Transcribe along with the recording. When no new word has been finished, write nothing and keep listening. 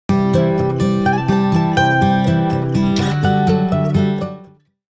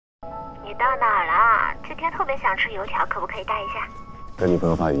吃油条，可不可以带一下？跟女朋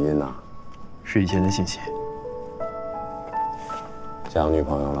友发语音呢？是以前的信息。交女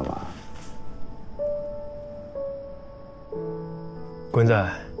朋友了吧？滚仔，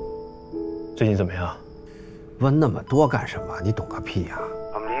最近怎么样？问那么多干什么？你懂个屁呀！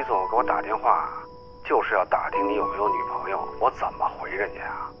我们李总给我打电话，就是要打听你有没有女朋友，我怎么回人家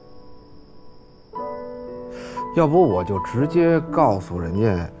啊？要不我就直接告诉人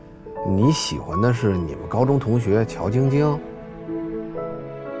家，你喜欢的是你们高中同学乔晶晶。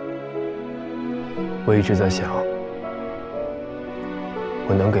我一直在想，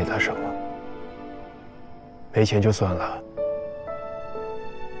我能给她什么？没钱就算了，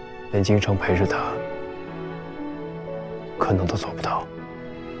连经常陪着她，可能都做不到。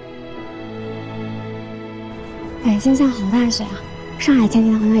北京下好大雪啊，上海前几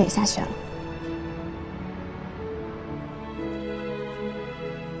天好像也下雪了。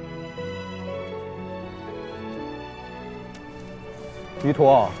于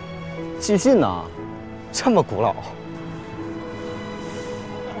途，寄信呢？这么古老。